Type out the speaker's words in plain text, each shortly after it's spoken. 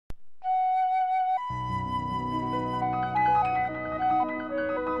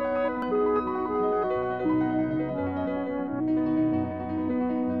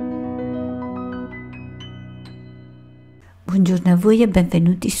Buongiorno a voi e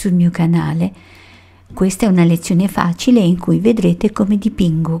benvenuti sul mio canale. Questa è una lezione facile in cui vedrete come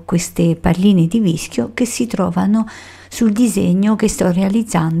dipingo queste palline di vischio che si trovano sul disegno che sto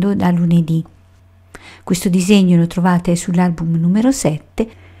realizzando da lunedì. Questo disegno lo trovate sull'album numero 7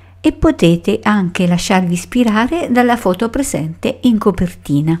 e potete anche lasciarvi ispirare dalla foto presente in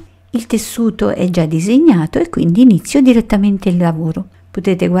copertina. Il tessuto è già disegnato e quindi inizio direttamente il lavoro.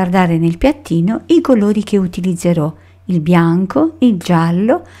 Potete guardare nel piattino i colori che utilizzerò: il bianco, il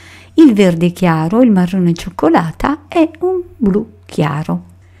giallo, il verde chiaro, il marrone cioccolata e un blu chiaro.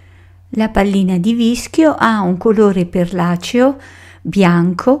 La pallina di vischio ha un colore perlaceo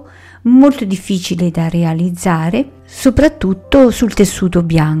bianco, molto difficile da realizzare, soprattutto sul tessuto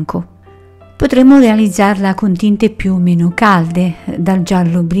bianco. Potremmo realizzarla con tinte più o meno calde, dal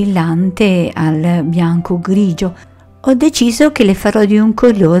giallo brillante al bianco grigio. Ho deciso che le farò di un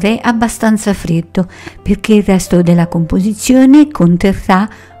colore abbastanza freddo, perché il resto della composizione conterrà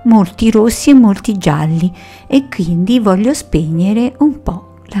molti rossi e molti gialli e quindi voglio spegnere un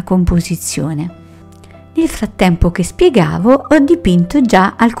po' la composizione. Nel frattempo che spiegavo, ho dipinto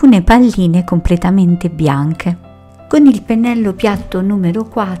già alcune palline completamente bianche. Con il pennello piatto numero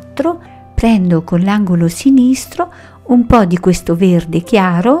 4 prendo con l'angolo sinistro un po' di questo verde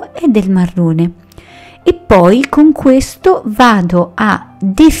chiaro e del marrone e poi con questo vado a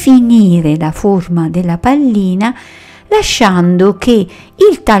definire la forma della pallina, lasciando che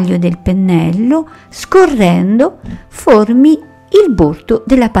il taglio del pennello, scorrendo, formi il bordo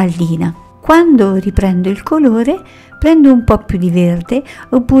della pallina. Quando riprendo il colore, prendo un po' più di verde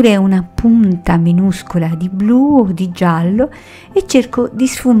oppure una punta minuscola di blu o di giallo e cerco di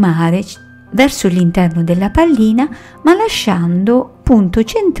sfumare verso l'interno della pallina, ma lasciando punto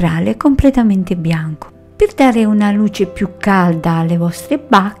centrale completamente bianco. Per dare una luce più calda alle vostre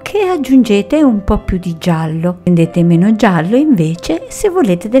bacche aggiungete un po' più di giallo. Prendete meno giallo invece se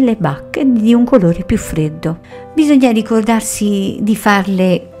volete delle bacche di un colore più freddo. Bisogna ricordarsi di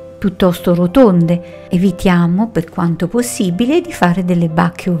farle piuttosto rotonde. Evitiamo per quanto possibile di fare delle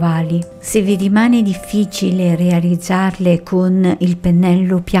bacche ovali. Se vi rimane difficile realizzarle con il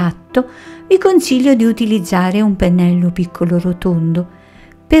pennello piatto, vi consiglio di utilizzare un pennello piccolo rotondo,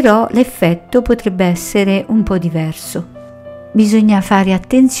 però l'effetto potrebbe essere un po' diverso. Bisogna fare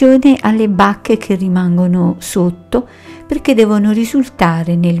attenzione alle bacche che rimangono sotto, perché devono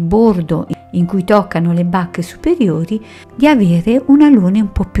risultare nel bordo in cui toccano le bacche superiori di avere un alone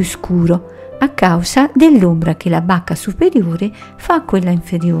un po' più scuro, a causa dell'ombra che la bacca superiore fa a quella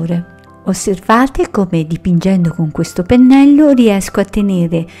inferiore. Osservate come dipingendo con questo pennello riesco a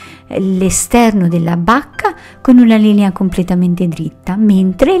tenere l'esterno della bacca con una linea completamente dritta,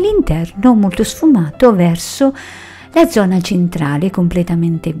 mentre l'interno molto sfumato verso la zona centrale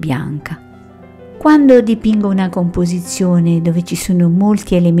completamente bianca. Quando dipingo una composizione dove ci sono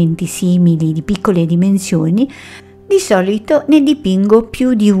molti elementi simili di piccole dimensioni, di solito ne dipingo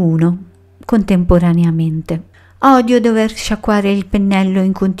più di uno contemporaneamente. Odio dover sciacquare il pennello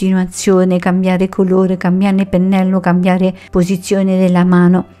in continuazione, cambiare colore, cambiare pennello, cambiare posizione della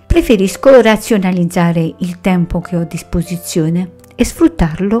mano. Preferisco razionalizzare il tempo che ho a disposizione e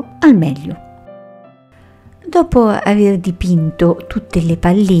sfruttarlo al meglio. Dopo aver dipinto tutte le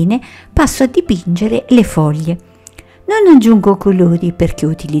palline, passo a dipingere le foglie. Non aggiungo colori perché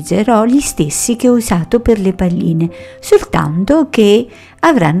utilizzerò gli stessi che ho usato per le palline, soltanto che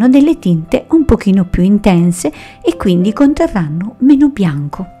avranno delle tinte un pochino più intense e quindi conterranno meno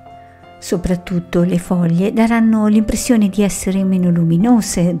bianco. Soprattutto le foglie daranno l'impressione di essere meno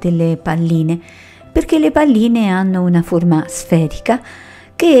luminose delle palline, perché le palline hanno una forma sferica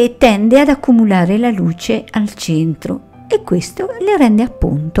che tende ad accumulare la luce al centro e questo le rende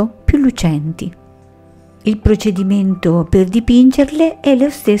appunto più lucenti. Il procedimento per dipingerle è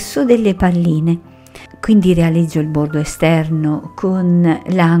lo stesso delle palline, quindi realizzo il bordo esterno con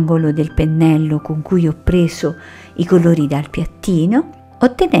l'angolo del pennello con cui ho preso i colori dal piattino,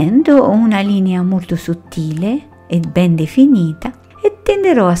 ottenendo una linea molto sottile e ben definita, e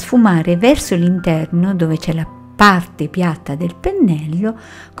tenderò a sfumare verso l'interno dove c'è la parte piatta del pennello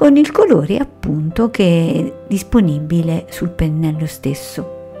con il colore appunto che è disponibile sul pennello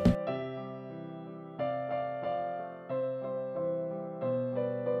stesso.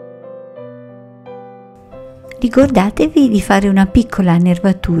 Ricordatevi di fare una piccola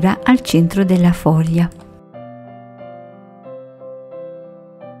nervatura al centro della foglia.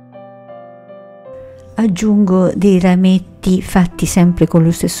 Aggiungo dei rametti fatti sempre con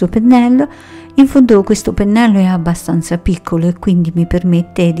lo stesso pennello. In fondo questo pennello è abbastanza piccolo e quindi mi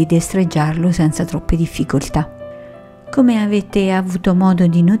permette di destreggiarlo senza troppe difficoltà. Come avete avuto modo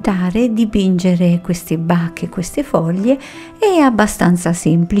di notare, dipingere queste bacche, queste foglie è abbastanza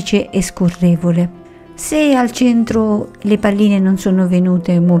semplice e scorrevole. Se al centro le palline non sono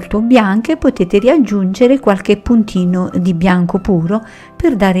venute molto bianche, potete riaggiungere qualche puntino di bianco puro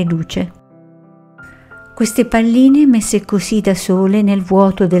per dare luce. Queste palline messe così da sole nel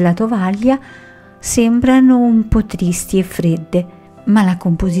vuoto della tovaglia sembrano un po' tristi e fredde, ma la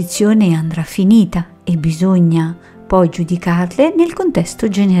composizione andrà finita e bisogna poi giudicarle nel contesto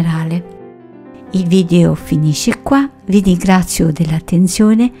generale. Il video finisce qua, vi ringrazio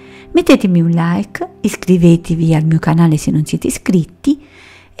dell'attenzione, mettetemi un like, iscrivetevi al mio canale se non siete iscritti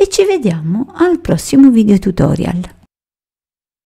e ci vediamo al prossimo video tutorial.